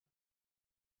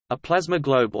A plasma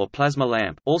globe or plasma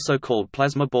lamp, also called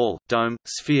plasma ball, dome,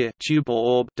 sphere, tube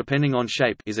or orb, depending on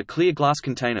shape, is a clear glass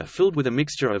container filled with a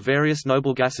mixture of various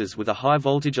noble gases with a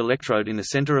high-voltage electrode in the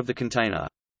center of the container.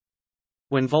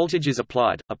 When voltage is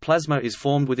applied, a plasma is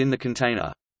formed within the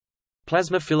container.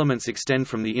 Plasma filaments extend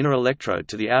from the inner electrode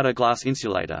to the outer glass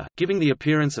insulator, giving the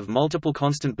appearance of multiple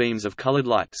constant beams of colored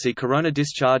light. See corona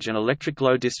discharge and electric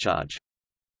glow discharge.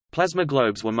 Plasma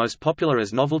globes were most popular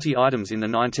as novelty items in the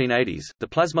 1980s. The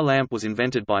plasma lamp was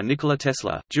invented by Nikola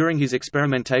Tesla, during his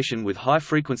experimentation with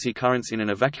high-frequency currents in an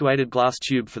evacuated glass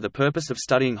tube for the purpose of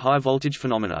studying high-voltage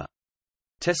phenomena.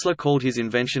 Tesla called his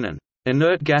invention an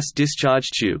inert gas discharge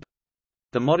tube.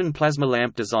 The modern plasma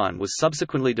lamp design was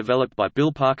subsequently developed by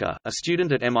Bill Parker, a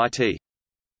student at MIT.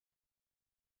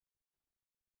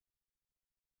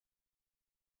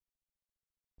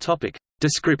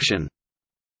 Description.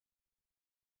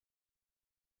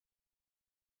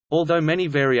 Although many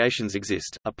variations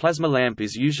exist, a plasma lamp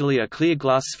is usually a clear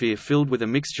glass sphere filled with a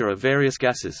mixture of various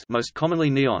gases, most commonly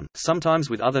neon, sometimes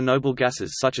with other noble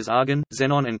gases such as argon,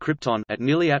 xenon and krypton, at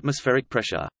nearly atmospheric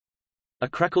pressure. A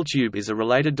crackle tube is a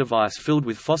related device filled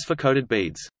with phosphor-coated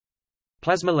beads.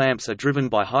 Plasma lamps are driven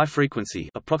by high frequency,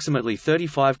 approximately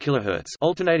 35 kHz,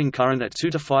 alternating current at 2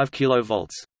 to 5 kV.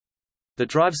 The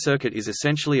drive circuit is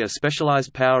essentially a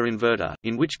specialized power inverter,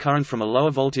 in which current from a lower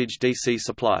voltage DC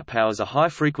supply powers a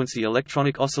high-frequency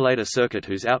electronic oscillator circuit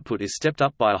whose output is stepped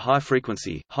up by a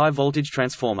high-frequency, high-voltage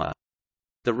transformer.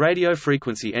 The radio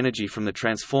frequency energy from the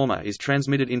transformer is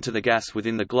transmitted into the gas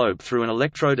within the globe through an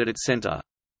electrode at its center.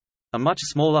 A much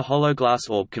smaller hollow glass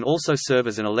orb can also serve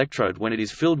as an electrode when it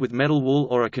is filled with metal wool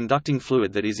or a conducting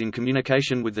fluid that is in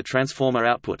communication with the transformer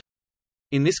output.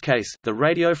 In this case, the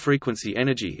radio frequency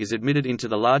energy is admitted into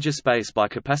the larger space by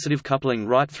capacitive coupling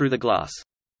right through the glass.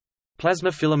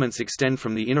 Plasma filaments extend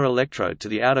from the inner electrode to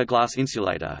the outer glass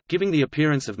insulator, giving the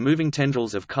appearance of moving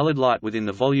tendrils of colored light within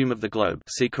the volume of the globe.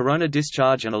 See corona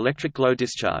discharge and electric glow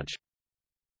discharge.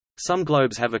 Some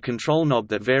globes have a control knob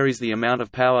that varies the amount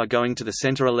of power going to the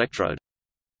center electrode.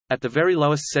 At the very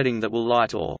lowest setting that will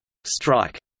light or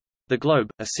strike the globe,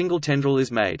 a single tendril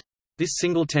is made. This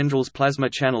single tendril's plasma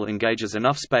channel engages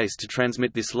enough space to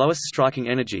transmit this lowest striking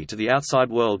energy to the outside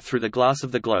world through the glass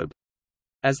of the globe.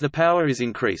 As the power is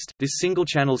increased, this single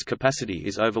channel's capacity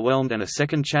is overwhelmed and a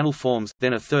second channel forms,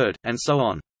 then a third, and so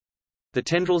on. The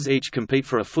tendrils each compete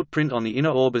for a footprint on the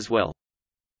inner orb as well.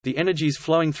 The energies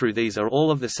flowing through these are all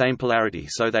of the same polarity,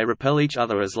 so they repel each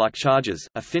other as like charges.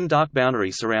 A thin dark boundary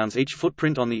surrounds each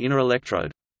footprint on the inner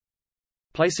electrode.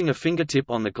 Placing a fingertip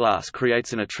on the glass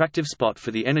creates an attractive spot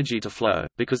for the energy to flow,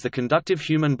 because the conductive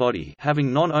human body,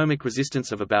 having non-ohmic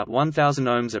resistance of about 1000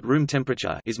 ohms at room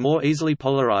temperature, is more easily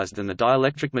polarized than the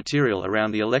dielectric material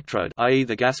around the electrode, i.e.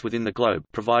 the gas within the globe,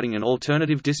 providing an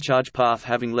alternative discharge path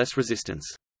having less resistance.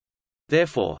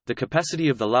 Therefore, the capacity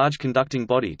of the large conducting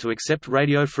body to accept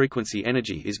radio frequency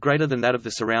energy is greater than that of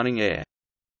the surrounding air.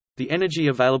 The energy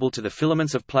available to the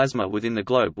filaments of plasma within the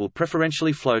globe will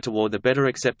preferentially flow toward the better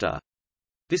acceptor.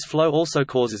 This flow also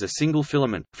causes a single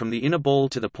filament, from the inner ball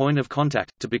to the point of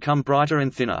contact, to become brighter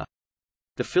and thinner.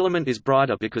 The filament is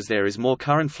brighter because there is more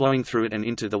current flowing through it and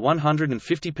into the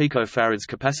 150 pF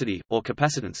capacity, or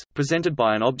capacitance, presented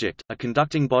by an object, a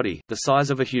conducting body, the size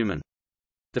of a human.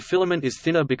 The filament is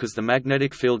thinner because the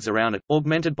magnetic fields around it,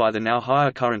 augmented by the now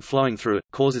higher current flowing through it,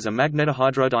 causes a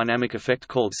magnetohydrodynamic effect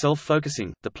called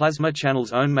self-focusing. The plasma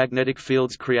channel's own magnetic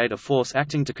fields create a force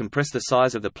acting to compress the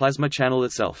size of the plasma channel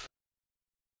itself.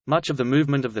 Much of the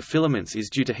movement of the filaments is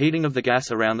due to heating of the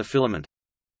gas around the filament.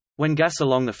 When gas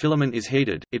along the filament is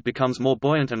heated, it becomes more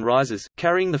buoyant and rises,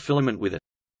 carrying the filament with it.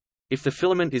 If the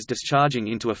filament is discharging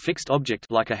into a fixed object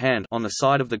like a hand on the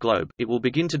side of the globe, it will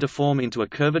begin to deform into a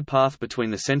curved path between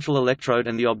the central electrode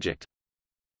and the object.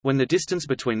 When the distance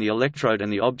between the electrode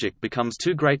and the object becomes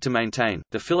too great to maintain,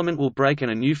 the filament will break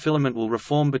and a new filament will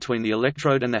reform between the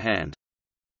electrode and the hand.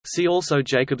 See also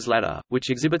Jacob's ladder, which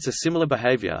exhibits a similar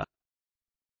behavior.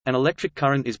 An electric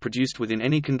current is produced within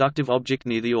any conductive object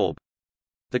near the orb.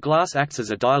 The glass acts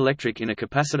as a dielectric in a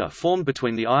capacitor formed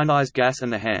between the ionized gas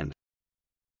and the hand.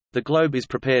 The globe is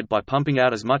prepared by pumping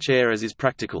out as much air as is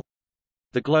practical.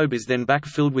 The globe is then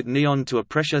back-filled with neon to a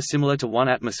pressure similar to 1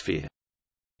 atmosphere.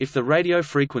 If the radio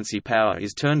frequency power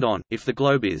is turned on, if the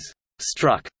globe is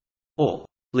struck or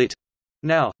lit,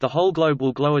 now, the whole globe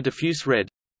will glow a diffuse red.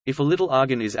 If a little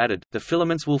argon is added, the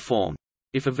filaments will form.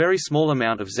 If a very small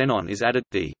amount of xenon is added,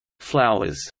 the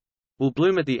flowers will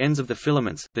bloom at the ends of the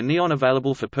filaments. The neon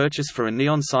available for purchase for a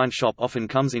neon sign shop often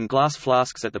comes in glass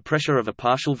flasks at the pressure of a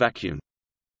partial vacuum.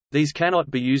 These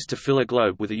cannot be used to fill a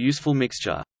globe with a useful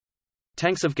mixture.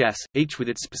 Tanks of gas, each with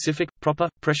its specific, proper,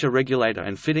 pressure regulator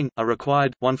and fitting, are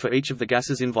required, one for each of the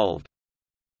gases involved.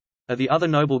 Of the other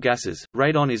noble gases,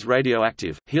 radon is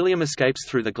radioactive, helium escapes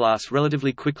through the glass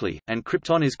relatively quickly, and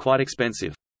krypton is quite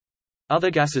expensive. Other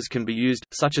gases can be used,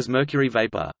 such as mercury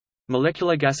vapor.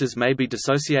 Molecular gases may be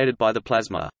dissociated by the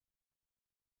plasma.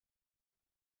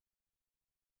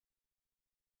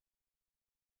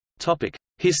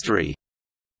 History.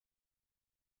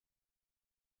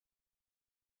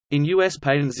 In U.S.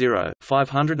 Patent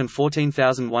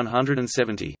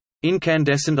 0514170,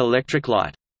 incandescent electric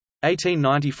light,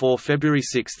 1894 February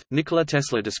 6, Nikola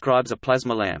Tesla describes a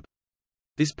plasma lamp.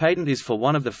 This patent is for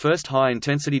one of the first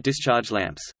high-intensity discharge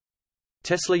lamps.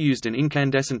 Tesla used an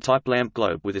incandescent-type lamp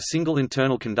globe with a single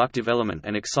internal conductive element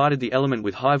and excited the element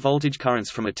with high-voltage currents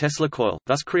from a Tesla coil,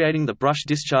 thus creating the brush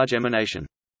discharge emanation.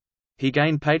 He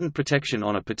gained patent protection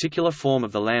on a particular form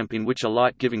of the lamp in which a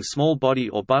light-giving small body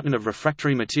or button of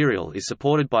refractory material is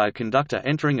supported by a conductor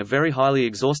entering a very highly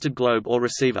exhausted globe or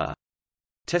receiver.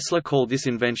 Tesla called this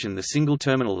invention the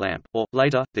single-terminal lamp, or,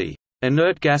 later, the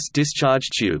inert gas discharge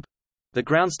tube. The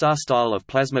Groundstar style of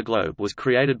plasma globe was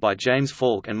created by James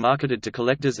Falk and marketed to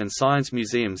collectors and science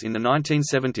museums in the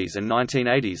 1970s and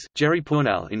 1980s. Jerry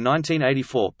Pournelle in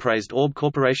 1984 praised Orb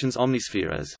Corporation's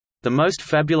Omnisphere as the most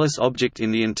fabulous object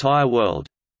in the entire world,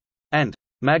 and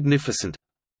magnificent,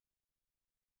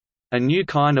 a new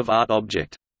kind of art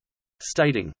object,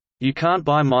 stating, "You can't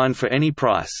buy mine for any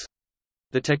price."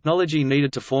 The technology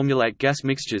needed to formulate gas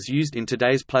mixtures used in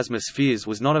today's plasma spheres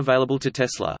was not available to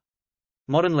Tesla.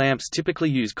 Modern lamps typically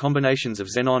use combinations of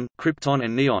xenon, krypton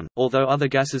and neon, although other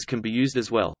gases can be used as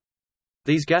well.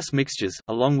 These gas mixtures,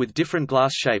 along with different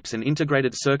glass shapes and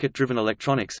integrated circuit-driven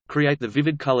electronics, create the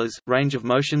vivid colors, range of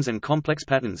motions and complex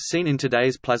patterns seen in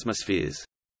today's plasma spheres.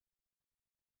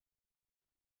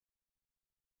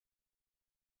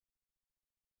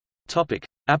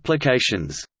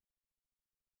 Applications.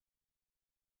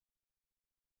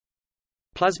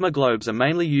 Plasma globes are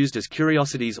mainly used as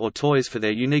curiosities or toys for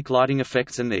their unique lighting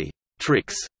effects and the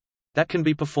tricks that can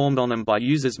be performed on them by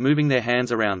users moving their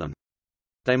hands around them.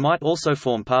 They might also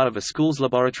form part of a school's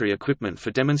laboratory equipment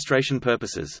for demonstration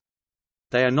purposes.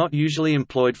 They are not usually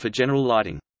employed for general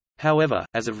lighting. However,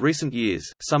 as of recent years,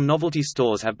 some novelty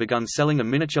stores have begun selling a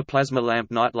miniature plasma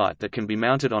lamp nightlight that can be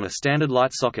mounted on a standard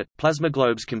light socket. Plasma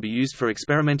globes can be used for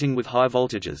experimenting with high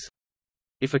voltages.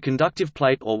 If a conductive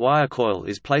plate or wire coil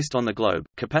is placed on the globe,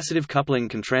 capacitive coupling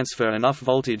can transfer enough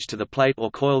voltage to the plate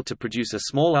or coil to produce a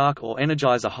small arc or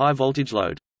energize a high-voltage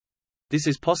load. This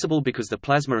is possible because the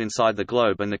plasma inside the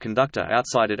globe and the conductor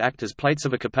outside it act as plates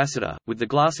of a capacitor, with the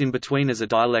glass in between as a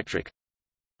dielectric.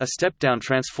 A step-down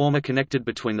transformer connected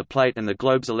between the plate and the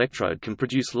globe's electrode can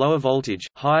produce lower voltage,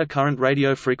 higher current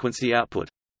radio frequency output.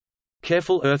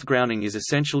 Careful earth grounding is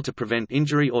essential to prevent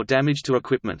injury or damage to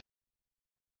equipment.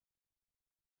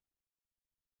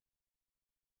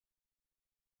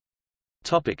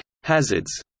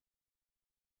 Hazards.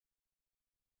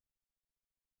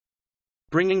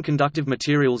 Bringing conductive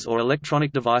materials or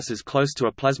electronic devices close to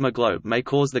a plasma globe may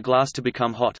cause the glass to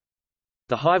become hot.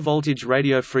 The high-voltage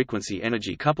radio frequency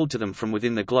energy coupled to them from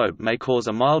within the globe may cause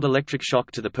a mild electric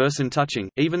shock to the person touching,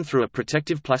 even through a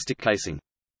protective plastic casing.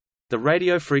 The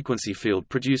radio frequency field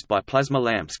produced by plasma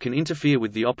lamps can interfere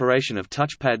with the operation of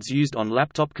touchpads used on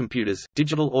laptop computers,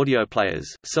 digital audio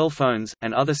players, cell phones,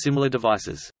 and other similar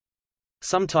devices.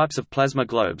 Some types of plasma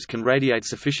globes can radiate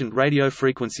sufficient radio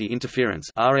frequency interference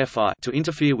 (RFI) to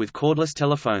interfere with cordless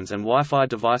telephones and Wi-Fi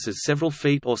devices several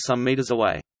feet or some meters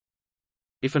away.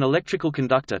 If an electrical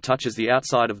conductor touches the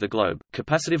outside of the globe,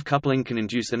 capacitive coupling can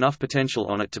induce enough potential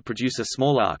on it to produce a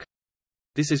small arc.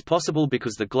 This is possible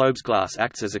because the globe's glass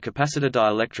acts as a capacitor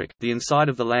dielectric, the inside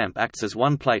of the lamp acts as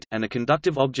one plate, and the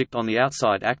conductive object on the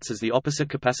outside acts as the opposite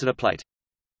capacitor plate.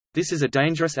 This is a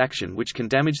dangerous action which can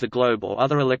damage the globe or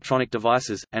other electronic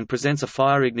devices, and presents a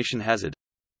fire ignition hazard.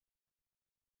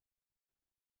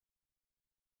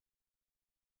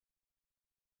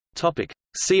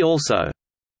 See also: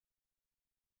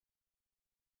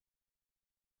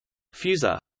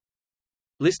 Fusor,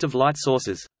 List of light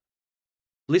sources,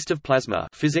 List of plasma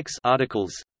physics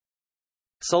articles,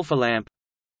 Sulfur lamp,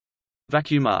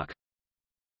 Vacuum arc.